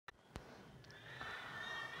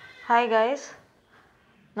Hi guys,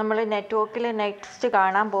 നമ്മൾ നെറ്റ്വർക്കിൽ next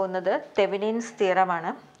കാണാൻ പോകുന്നത് തെവിനിൻസ്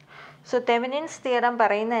തിയറമാണ്. സോ തെവിനിൻസ് തിയറം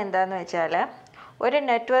പറയുന്നത് എന്താണെന്ന് വെച്ചാൽ ഒരു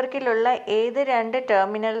നെറ്റ്വർക്കിലുള്ള ഏത് രണ്ട്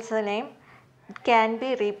ടെർമിനൽസിനെയും can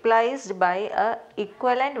be replaced by a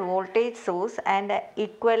equivalent voltage source and a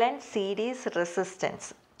equivalent series resistance.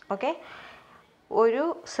 Okay, ഒരു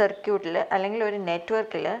സർക്യൂട്ടിൽ അല്ലെങ്കിൽ ഒരു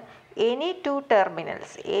നെറ്റ്വർക്കിൽ എനി ടു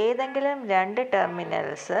ടെർമിനൽസ് ഏതെങ്കിലും രണ്ട്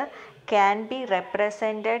terminals can be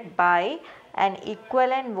represented by an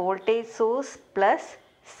equivalent voltage source plus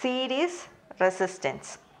series resistance.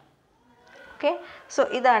 Okay, so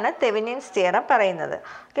ഇതാണ് Thevenin's theorem പറയുന്നത്.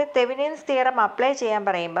 Okay, Thevenin's theorem apply ചെയ്യാൻ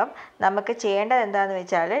പറയുമ്പം നമുക്ക് ചെയ്യേണ്ടത് എന്താണെന്ന്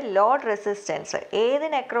വെച്ചാൽ ലോഡ് റെസിസ്റ്റൻസ്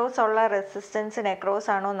ഏതിന് അക്രോസ് ഉള്ള റെസിസ്റ്റൻസിന്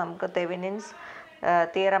അക്രോസ് ആണോ നമുക്ക് തെവിനിൻസ്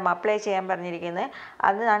തിയറം അപ്ലൈ ചെയ്യാൻ പറഞ്ഞിരിക്കുന്നത്,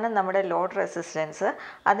 അതാണ് നമ്മുടെ ലോഡ് റെസിസ്റ്റൻസ്.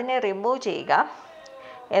 അതിനെ റിമൂവ് ചെയ്യുക.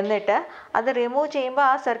 എന്നിട്ട് അത് റിമൂവ് ചെയ്യുമ്പോൾ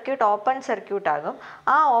ആ സർക്യൂട്ട് ഓപ്പൺ സർക്യൂട്ടാകും.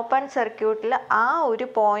 ആ ഓപ്പൺ സർക്യൂട്ടിൽ ആ ഒരു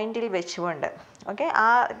പോയിന്റിൽ വെച്ചുകൊണ്ട് ഓക്കെ,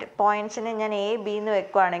 ആ പോയിൻറ്റ്സിനെ ഞാൻ എ ബി എന്ന്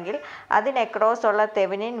വെക്കുകയാണെങ്കിൽ അതിന് അക്രോസ് ഉള്ള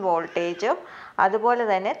തെവിനിൻ വോൾട്ടേജും അതുപോലെ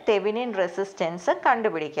തന്നെ തെവിനിൻ റെസിസ്റ്റൻസ്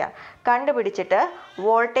കണ്ടുപിടിച്ചിട്ട്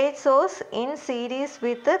voltage source in series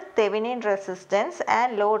with Thevenin resistance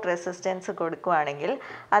and load resistance കൊടുക്കുകയാണെങ്കിൽ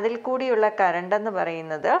അതിൽ കൂടിയുള്ള കറണ്ട് എന്ന്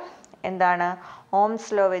പറയുന്നത് എന്താണ്,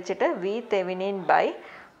 ഓംസ് ലോ വെച്ചിട്ട് V Thevenin by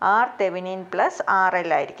R Thevenin plus R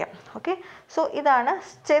L ആയിരിക്കും. ഓക്കെ, സോ ഇതാണ്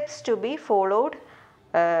steps to be followed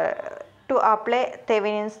to apply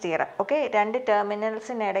Thevenin's theorem. Okay, രണ്ട്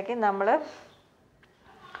ടെർമിനൽസിനിടയ്ക്ക് നമ്മൾ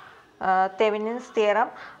തെവിനിൻസ് തിയറം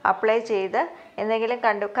അപ്ലൈ ചെയ്ത് എന്തെങ്കിലും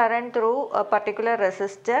കറണ്ട് ത്രൂ പർട്ടിക്കുലർ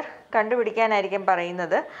റെസിസ്റ്റർ കണ്ടുപിടിക്കാനായിരിക്കും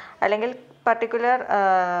പറയുന്നത്, അല്ലെങ്കിൽ പർട്ടിക്കുലർ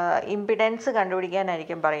ഇമ്പിഡൻസ്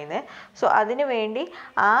കണ്ടുപിടിക്കാനായിരിക്കും പറയുന്നത്. സോ അതിനു വേണ്ടി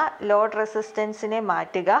ആ ലോഡ് റെസിസ്റ്റൻസിനെ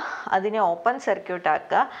മാറ്റുക, അതിനെ ഓപ്പൺ സർക്യൂട്ട്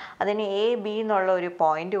ആക്കുക, അതിന് എ ബി എന്നുള്ള ഒരു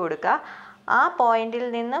പോയിൻ്റ് കൊടുക്കുക, ആ പോയിന്റിൽ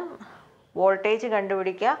നിന്നും വോൾട്ടേജ്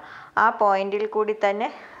കണ്ടുപിടിക്കുക, ആ പോയിന്റിൽ കൂടി തന്നെ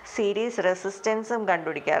സീരീസ് റെസിസ്റ്റൻസും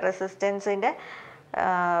കണ്ടുപിടിക്കുക. റെസിസ്റ്റൻസിൻ്റെ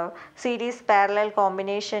സീരീസ് പാരലൽ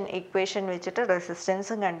കോമ്പിനേഷൻ ഇക്വേഷൻ വെച്ചിട്ട്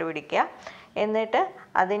റെസിസ്റ്റൻസും കണ്ടുപിടിക്കുക. എന്നിട്ട്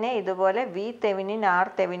അതിനെ ഇതുപോലെ വി തെവിനിൻ ആർ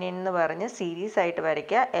തെവിനിൻ എന്ന് പറഞ്ഞ് സീരീസ് ആയിട്ട്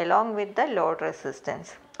വരയ്ക്കുക along with the load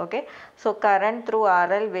resistance. Okay, so current through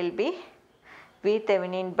R L will be V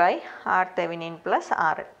Thevenin by R Thevenin plus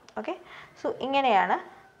R L. Okay, so ഇങ്ങനെയാണ്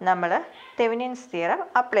നമ്മൾ തെവിനിൻസ് തിയറം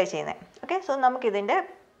അപ്ലൈ ചെയ്യുന്നത്. Okay, so നമുക്കിതിൻ്റെ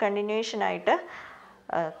കണ്ടിന്യൂഷനായിട്ട്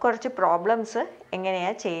കുറച്ച് problems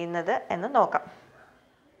എങ്ങനെയാണ് ചെയ്യുന്നത് എന്ന് നോക്കാം.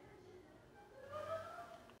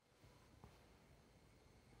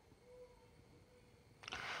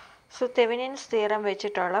 സോ തെവിനിൻസ് തിയറം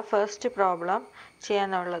വെച്ചിട്ടുള്ള ഫസ്റ്റ് പ്രോബ്ലം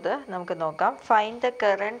ചെയ്യാനുള്ളത് നമുക്ക് നോക്കാം. Find the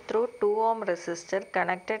current through 2 ohm resistor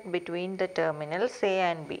connected between the terminals A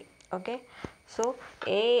and B. Okay, so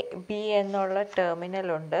A B എന്നുള്ള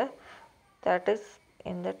ടെർമിനലുണ്ട്, that is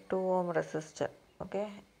in the 2 ohm resistor. Okay,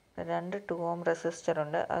 രണ്ട് 2 ohm റെസിസ്റ്റർ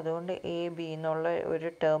ഉണ്ട്, അതുകൊണ്ട് A B എന്നുള്ള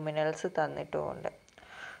ഒരു ടെർമിനൽസ് തന്നിട്ടുമുണ്ട്.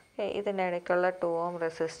 ഇതിനിടയ്ക്കുള്ള 2 ohm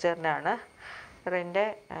റെസിസ്റ്ററിനാണ് ഇതിൻ്റെ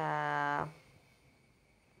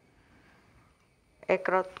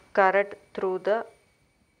കറണ്ട് ത്രൂ ദ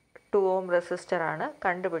 2 ohm റെസിസ്റ്ററാണ്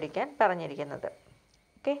കണ്ടുപിടിക്കാൻ പറഞ്ഞിരിക്കുന്നത്.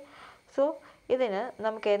 Okay, so ഇതിന്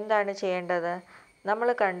നമുക്ക് എന്താണ് ചെയ്യേണ്ടത്? നമ്മൾ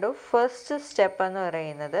കണ്ടു ഫസ്റ്റ് സ്റ്റെപ്പ് എന്ന്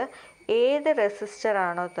പറയുന്നത് ഏത് റെസിസ്റ്റർ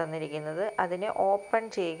ആണോ തന്നിരിക്കുന്നത് അതിനെ ഓപ്പൺ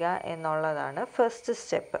ചെയ്യുക എന്നുള്ളതാണ് first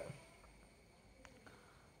step.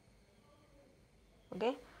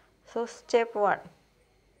 Okay, so step 1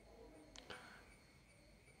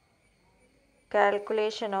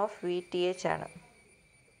 calculation of V T H ആണ്.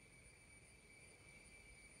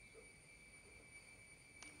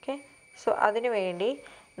 ഓക്കെ, സോ അതിനു വേണ്ടി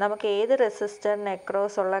നമുക്ക് ഏത് റെസിസ്റ്ററിന്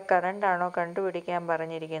അക്രോസ് ഉള്ള കറണ്ട് ആണോ കണ്ടുപിടിക്കാൻ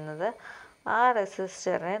പറഞ്ഞിരിക്കുന്നത് ആ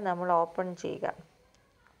റെസിസ്റ്ററിനെ നമ്മൾ ഓപ്പൺ ചെയ്യുക.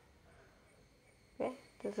 Okay,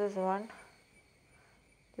 this is 1,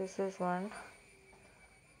 this is 1,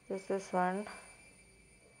 this is 1,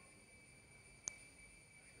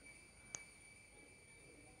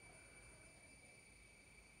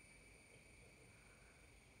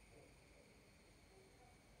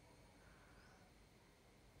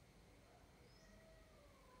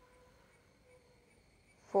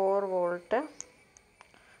 four volt,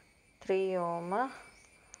 3 ohm,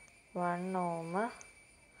 1 ohm.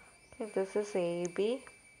 Okay, this is AB,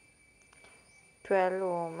 12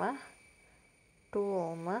 ohm, 2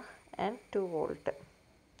 ohm and 2 volt.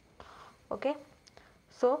 Okay,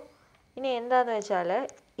 so ഇനി എന്താണെന്ന് വെച്ചാൽ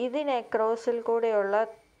ഇതിന് അക്രോസിൽ കൂടെയുള്ള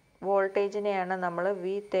വോൾട്ടേജിനെയാണ് നമ്മൾ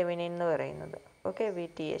വി തെവിനിൻ എന്ന് പറയുന്നത്. Okay, V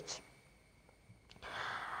T H.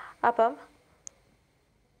 അപ്പം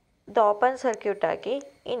ഇത് ഓപ്പൺ സർക്യൂട്ടാക്കി.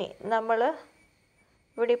 ഇനി നമ്മൾ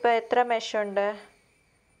ഇവിടെ ഇപ്പോൾ എത്ര മെഷുണ്ട്?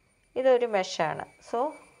 ഇതൊരു മെഷാണ്. സോ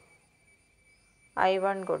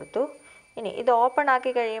I1 കൊടുത്തു. ഇനി ഇത് ഓപ്പൺ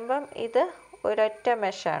ആക്കി കഴിയുമ്പം ഇത് ഒരൊറ്റ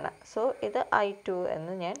മെഷാണ്. സോ ഇത് I2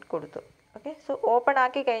 എന്ന് ഞാൻ കൊടുത്തു. ഓക്കെ, സോ ഓപ്പൺ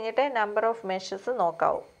ആക്കി കഴിഞ്ഞിട്ട് number of മെഷസ്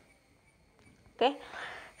നോക്കാവൂ. Okay,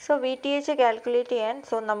 so VTH calculate ചെയ്യാൻ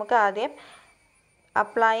സോ നമുക്ക് ആദ്യം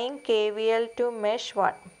applying KVL to mesh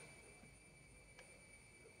 1.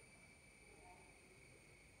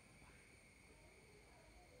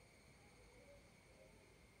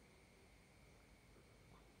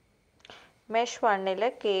 Mesh 1ൽ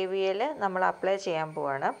KVL നമ്മൾ അപ്ലൈ ചെയ്യാൻ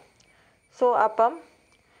പോവാണ്. സോ അപ്പം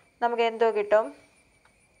നമുക്ക് എന്തോ കിട്ടും?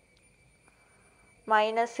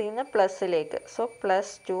 മൈനസിൽ നിന്ന് പ്ലസ്സിലേക്ക്. So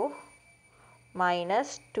 +2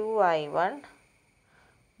 minus 2I1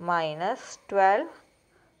 minus 12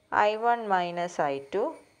 I1 minus I2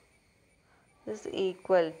 is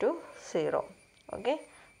equal to 0. Okay,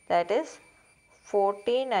 that is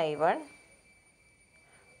 14I1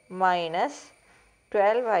 minus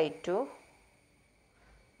 12I2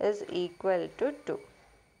 is equal to 2.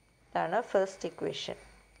 That's the first equation.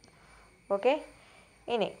 Okay,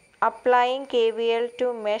 ഇനി applying KVL to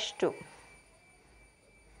mesh 2.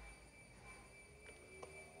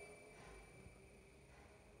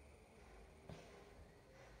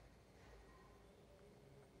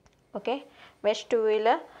 Okay, mesh 2ൽ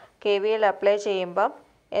KVL apply ചെയ്യുമ്പം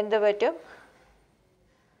എന്ത് പറ്റും?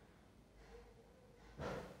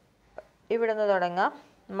 ഇവിടെ നിന്ന് തുടങ്ങാം.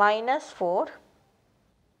 -4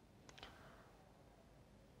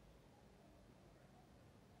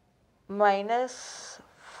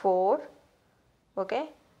 okay,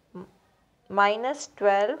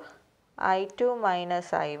 -12 I2 minus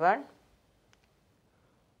I1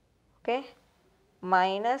 okay,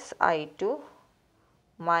 minus I2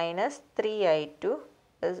 minus 3I2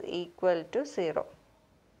 is equal to 0.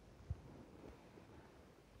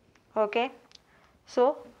 Okay, so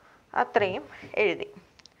അത്രയും എഴുതി.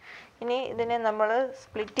 ഇനി ഇതിനെ നമ്മൾ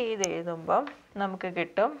സ്പ്ലിറ്റ് ചെയ്ത് എഴുതുമ്പം നമുക്ക്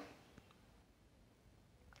കിട്ടും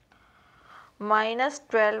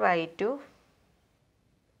 -12I2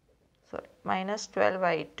 minus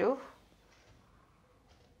 12I2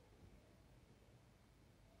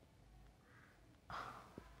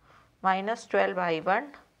 minus 12I1,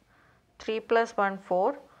 3 plus 1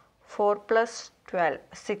 4, 4 plus 12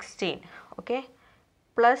 16, okay,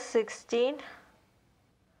 plus 16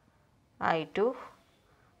 I2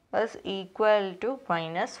 is equal to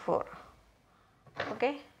 -4.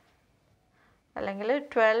 okay, അല്ലെങ്കിൽ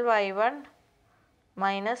 12I1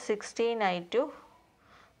 minus 16I2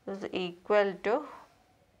 is equal to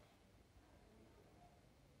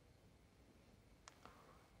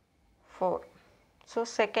 4. So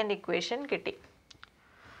second equation കിട്ടി.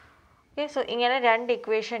 ഓക്കെ, സോ ഇങ്ങനെ രണ്ട്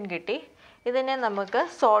ഇക്വേഷൻ കിട്ടി. ഇതിനെ നമുക്ക്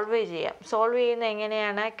സോൾവ് ചെയ്യാം. സോൾവ് ചെയ്യുന്ന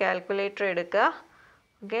എങ്ങനെയാണ്? കാൽക്കുലേറ്റർ എടുക്കുക.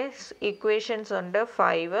 ഓക്കെ, ഇക്വേഷൻസ് ഉണ്ട്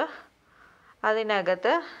 5.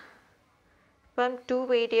 അതിനകത്ത് ഇപ്പം 2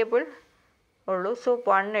 വേരിയബിൾ ഉള്ളൂ. സോ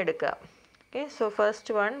 1 എടുക്കുക. Okay, so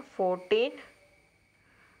first one 14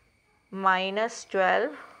 minus 12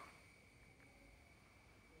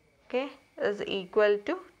 okay is equal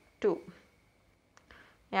to 2.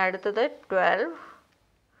 അടുത്തത് 12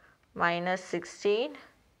 minus 16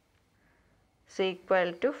 is equal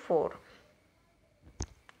to 4.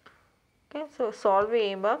 okay, so solve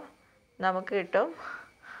ചെയ്യുമ്പോൾ നമുക്ക് കിട്ടും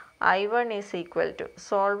I1 is equal to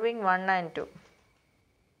solving 1 and 2.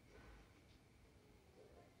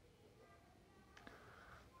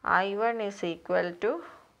 I1 is equal to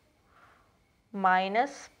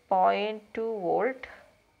minus 0.2 volt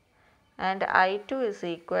and I2 is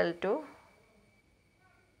equal to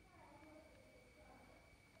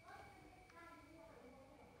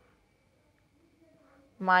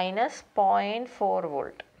minus 0.4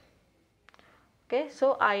 volt. Okay, so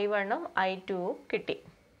I1 ഉം I2 ഉം കിട്ടി.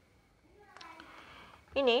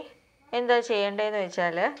 ഇനി എന്താ ചെയ്യേണ്ടതെന്ന്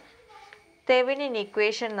വെച്ചാൽ തെവിനിൻ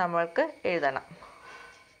ഇക്വേഷൻ നമ്മൾക്ക് എഴുതണം.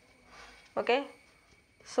 ഓക്കെ,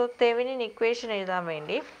 സോ തെവിനിൻ ഇക്വേഷൻ എഴുതാൻ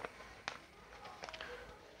വേണ്ടി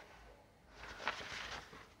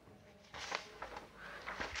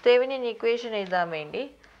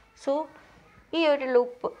സോ ഈ ഒരു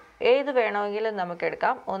ലൂപ്പ് ഏത് വേണമെങ്കിലും നമുക്ക്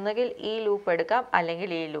എടുക്കാം. ഒന്നുകിൽ ഈ ലൂപ്പ് എടുക്കാം, അല്ലെങ്കിൽ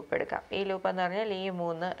ഈ ലൂപ്പ് എടുക്കാം. ഈ ലൂപ്പ് എന്ന് പറഞ്ഞാൽ ഈ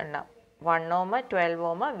 3 എണ്ണം 1 ohm 12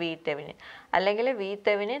 ohm Thevenin, അല്ലെങ്കിൽ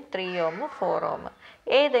Thevenin 3 ohm 4 ohm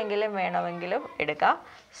ഏതെങ്കിലും വേണമെങ്കിലും എടുക്കാം.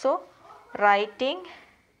 So writing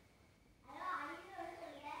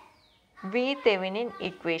Thevenin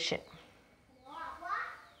equation.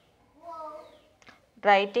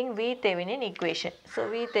 So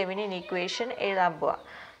Thevenin equation എഴുതാൻ പോവാം.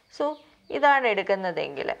 സോ ഇതാണ്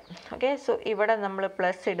എടുക്കുന്നതെങ്കിൽ ഓക്കെ, സോ ഇവിടെ നമ്മൾ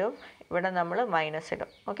പ്ലസ് ഇടും, ഇവിടെ നമ്മൾ മൈനസ് ഇടും.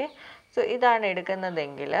 ഓക്കെ, സോ ഇതാണ്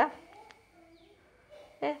എടുക്കുന്നതെങ്കിൽ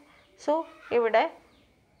സോ ഇവിടെ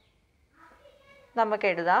നമുക്ക്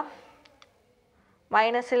എഴുതാം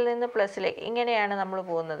മൈനസിൽ നിന്ന് പ്ലസിലേക്ക് ഇങ്ങനെയാണ് നമ്മൾ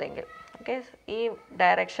പോകുന്നതെങ്കിൽ ഓക്കെ ഈ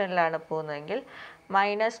ഡയറക്ഷനിലാണ് പോകുന്നതെങ്കിൽ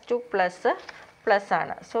 -2 പ്ലസ്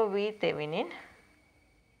ആണ്. So we Thevenin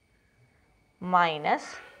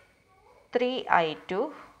 -3i2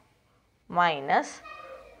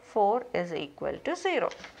 -4 is equal to 0.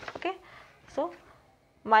 Okay so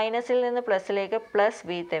മൈനസിൽ നിന്ന് പ്ലസിലേക്ക് പ്ലസ്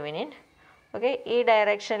വി തെവിനിൻ. ഓക്കെ ഈ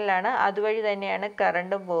ഡയറക്ഷനിലാണ്, അതുവഴി തന്നെയാണ്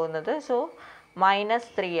കറണ്ടും പോകുന്നത്. So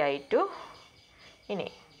 -3i2. ഇനി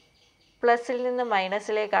പ്ലസിൽ നിന്ന്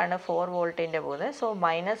മൈനസിലേക്കാണ് 4 വോൾട്ടിൻ്റെ പോകുന്നത്. So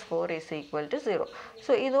 -4 is equal to 0.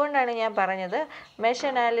 So ഇതുകൊണ്ടാണ് ഞാൻ പറഞ്ഞത് മെഷ്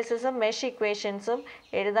അനാലിസിസും മെഷ് ഇക്വേഷൻസും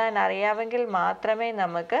എഴുതാൻ അറിയാമെങ്കിൽ മാത്രമേ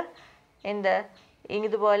നമുക്ക്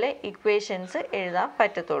ഇതുപോലെ ഇക്വേഷൻസ് എഴുതാൻ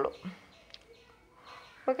പറ്റത്തുള്ളൂ.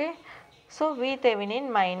 Okay so we Thevenin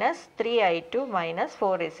 -3i2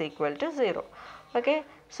 -4 is equal to 0. Okay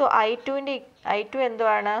so i2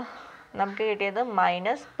 എന്തുവാണ് നമുക്ക് കിട്ടിയത്?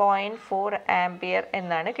 -0.4 ആംപിയർ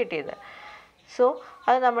എന്നാണ് കിട്ടിയത്. സോ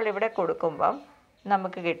അത് നമ്മളിവിടെ കൊടുക്കുമ്പം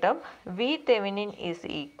നമുക്ക് കിട്ടും V Thevenin is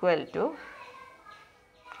equal to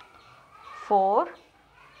 4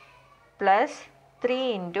 +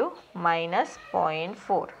 3 ×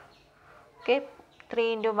 -0.4. Okay 3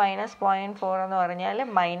 × -0.4 എന്ന് പറഞ്ഞാൽ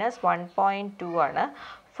 -1.2 ആണ്.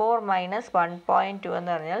 4 - 1.2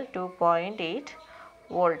 എന്ന് പറഞ്ഞാൽ 2.8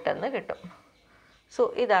 വോൾട്ട് എന്ന് കിട്ടും. സോ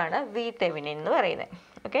ഇതാണ് വി തെവിനിൻ എന്ന് പറയുന്നത്.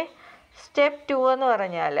 ഓക്കെ സ്റ്റെപ്പ് 2 എന്ന്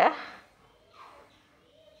പറഞ്ഞാൽ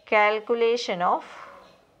calculation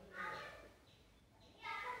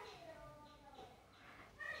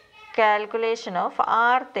of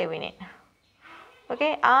R Thevenin. Okay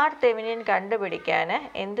R Thevenin കണ്ടുപിടിക്കാൻ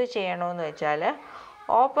എന്ത് ചെയ്യണമെന്ന് വെച്ചാൽ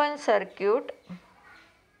open circuit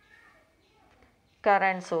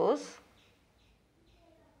current source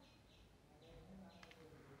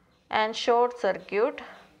and short circuit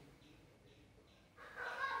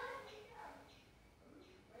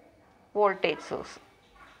voltage source.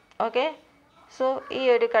 Okay so ഈ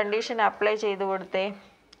ഒരു കണ്ടീഷൻ അപ്ലൈ ചെയ്ത് കൊടുത്തേ.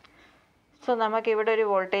 സോ നമുക്കിവിടെ ഒരു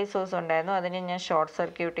വോൾട്ടേജ് സോഴ്സ് ഉണ്ടായിരുന്നു, അതിനെ ഞാൻ ഷോർട്ട്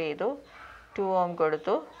സർക്യൂട്ട് ചെയ്തു. 2 ohm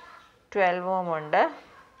കൊടുത്തു, 12 ohm ഉണ്ട്.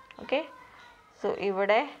 ഓക്കെ സോ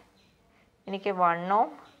ഇവിടെ എനിക്ക് 1 ohm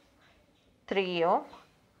 3 ohm.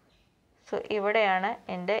 സോ ഇവിടെയാണ്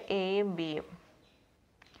എൻ്റെ എയും ബിയും.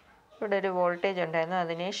 ഇവിടെ ഒരു വോൾട്ടേജ് ഉണ്ടായിരുന്നു,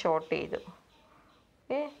 അതിനെ ഷോർട്ട് ചെയ്തു.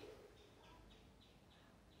 ഓക്കെ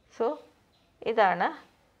സോ ഇതാണ്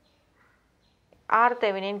ആർ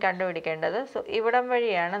തെവിനിൻ കണ്ടുപിടിക്കേണ്ടത്. സോ ഇവിടം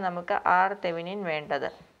വഴിയാണ് നമുക്ക് ആർ തെവിനിൻ വേണ്ടത്.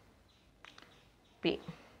 P.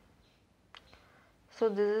 So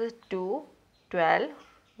this is 2, 12,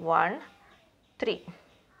 1, 3.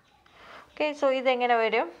 Okay so ഇതെങ്ങനെ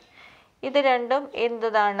വരും? ഇത് രണ്ടും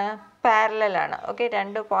എന്താണ്? പാരലലാണ്. ഓക്കെ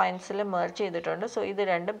 2 പോയിൻറ്റ്സിൽ മെർജ് ചെയ്തിട്ടുണ്ട്. സോ ഇത്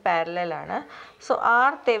രണ്ടും പാരലലാണ്. So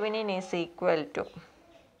R Thevenin is equal to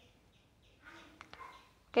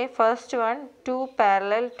okay first one 2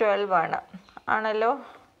 parallel 12 ആണല്ലോ.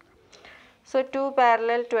 സോ 2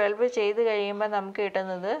 പാരലൽ 12 ചെയ്ത് കഴിയുമ്പോൾ നമുക്ക്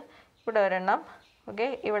കിട്ടുന്നത് ഇവിടെ ഒരെണ്ണം. ഓക്കെ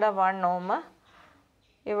ഇവിടെ 1 ohm,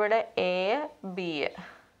 ഇവിടെ എ ബി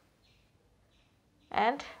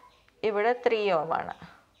ആൻഡ് ഇവിടെ 3 ohm ആണ്.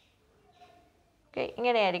 ഓക്കെ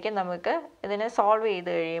ഇങ്ങനെയായിരിക്കും നമുക്ക് ഇതിനെ സോൾവ് ചെയ്ത്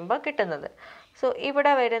കഴിയുമ്പോൾ കിട്ടുന്നത്. സോ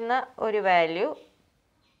ഇവിടെ വരുന്ന ഒരു വാല്യൂ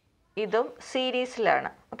ഇതും സീരീസിലാണ്.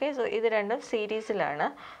 ഓക്കെ സോ ഇത് രണ്ടും സീരീസിലാണ്.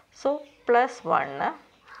 സോ +1.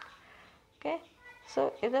 ഓക്കെ സോ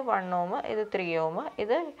ഇത് 1 ohm, ഇത് 3 ohm,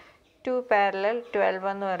 ഇത് 2 പാരലൽ 12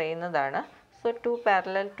 എന്ന് പറയുന്നതാണ്. So 2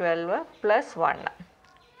 parallel 12 +1.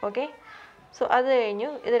 ഓക്കെ സോ അത് കഴിഞ്ഞു.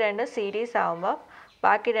 ഇത് രണ്ടും സീരീസ് ആകുമ്പോൾ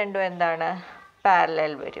ബാക്കി രണ്ടും എന്താണ്?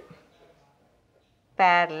 പാരലൽ വരും.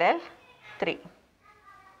 പാരലൽ 3.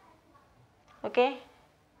 ഓക്കെ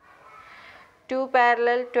 2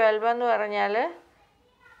 പാരലൽ 12 എന്ന് പറഞ്ഞാൽ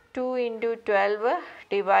 2 × 12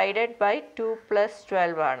 ഡിവൈഡഡ് ബൈ 2 +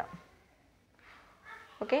 12 ആണ്.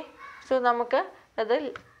 ഓക്കെ സോ നമുക്ക് അത്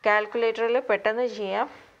കാൽക്കുലേറ്ററിൽ പെട്ടെന്ന് ചെയ്യാം.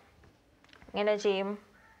 ഇങ്ങനെ ചെയ്യും.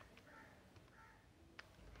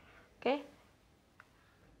 ഓക്കെ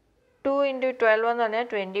 2 × 12 എന്ന് പറഞ്ഞാൽ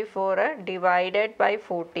 24 ഡിവൈഡഡ് ബൈ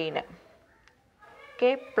 14. ഓക്കെ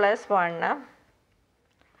 +1.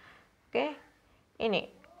 ഓക്കെ ഇനി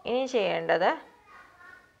ചെയ്യേണ്ടത്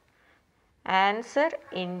answer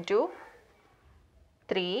into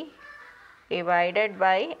 3 divided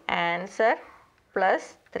by answer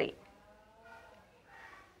 +3.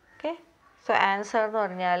 Okay so answer എന്ന്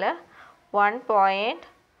പറഞ്ഞാൽ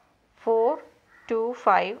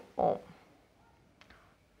 1.425 ohm.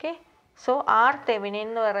 Okay so R Thevenin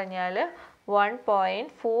എന്ന് പറഞ്ഞാൽ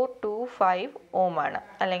 1.425 ohm ആണ്,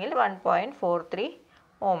 അല്ലെങ്കിൽ 1.43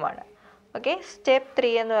 ohm ആണ്. ഓക്കെ, സ്റ്റെപ്പ്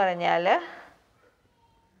 3 എന്ന് പറഞ്ഞാൽ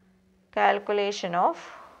calculation of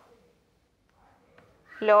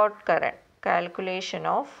load current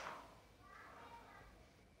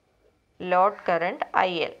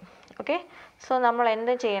IL. Okay, so നമ്മൾ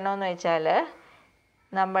എന്ത് ചെയ്യണമെന്ന് വെച്ചാൽ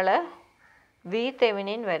നമ്മൾ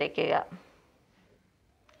Thevenin വരയ്ക്കുക.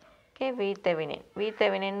 ഓക്കെ, Thevenin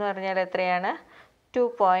എന്ന് പറഞ്ഞാൽ എത്രയാണ്?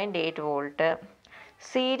 2.8 വോൾട്ട്.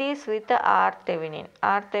 സീരീസ് വിത്ത് Thevenin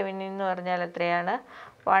എന്ന് പറഞ്ഞാൽ എത്രയാണ്?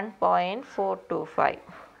 1.425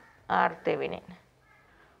 Thevenin.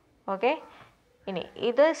 ഓക്കെ, ഇനി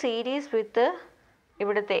ഇത് സീരീസ് വിത്ത്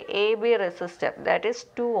ഇവിടുത്തെ AB resistor, that is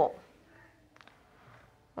 2 ohm.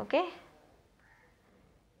 Okay,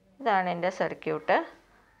 ഇതാണ് എൻ്റെ സർക്യൂട്ട്.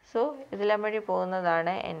 സോ ഇതിലെ വഴി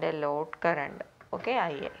പോകുന്നതാണ് എൻ്റെ load current. Okay,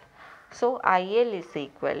 IL. So IL is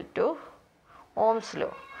equal to Ohm's law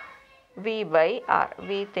V/R,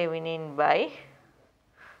 Thevenin by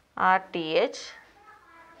RTH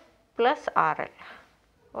plus RL.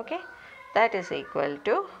 Okay, that is equal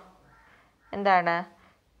to എന്താണ്?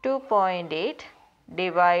 2.8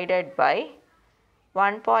 divided by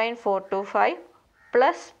 1.425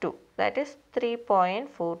 plus 2, that is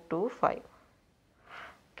 3.425.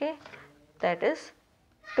 Okay, that is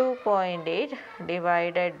 2.8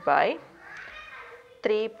 divided by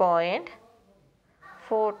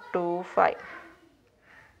 3.425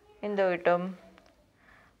 എന്ത് കിട്ടും?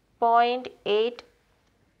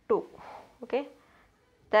 0.82. Okay,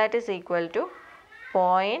 that is equal to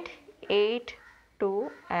 0.82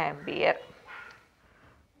 ampere.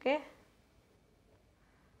 Okay,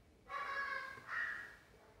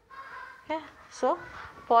 so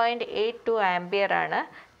 0.82 ampere ആണ്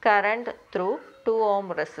current through 2 ohm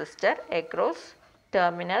resistor across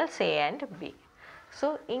terminals A and B. So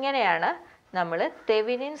ഇങ്ങനെയാണ് നമ്മൾ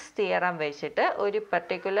Thevenin's theorem വെച്ചിട്ട് ഒരു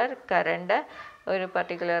particular current, ഒരു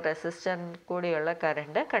particular റെസിസ്റ്ററിൽ കൂടിയുള്ള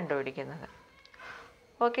കറണ്ട് കണ്ടുപിടിക്കുന്നത്.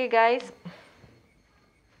 Okay guys,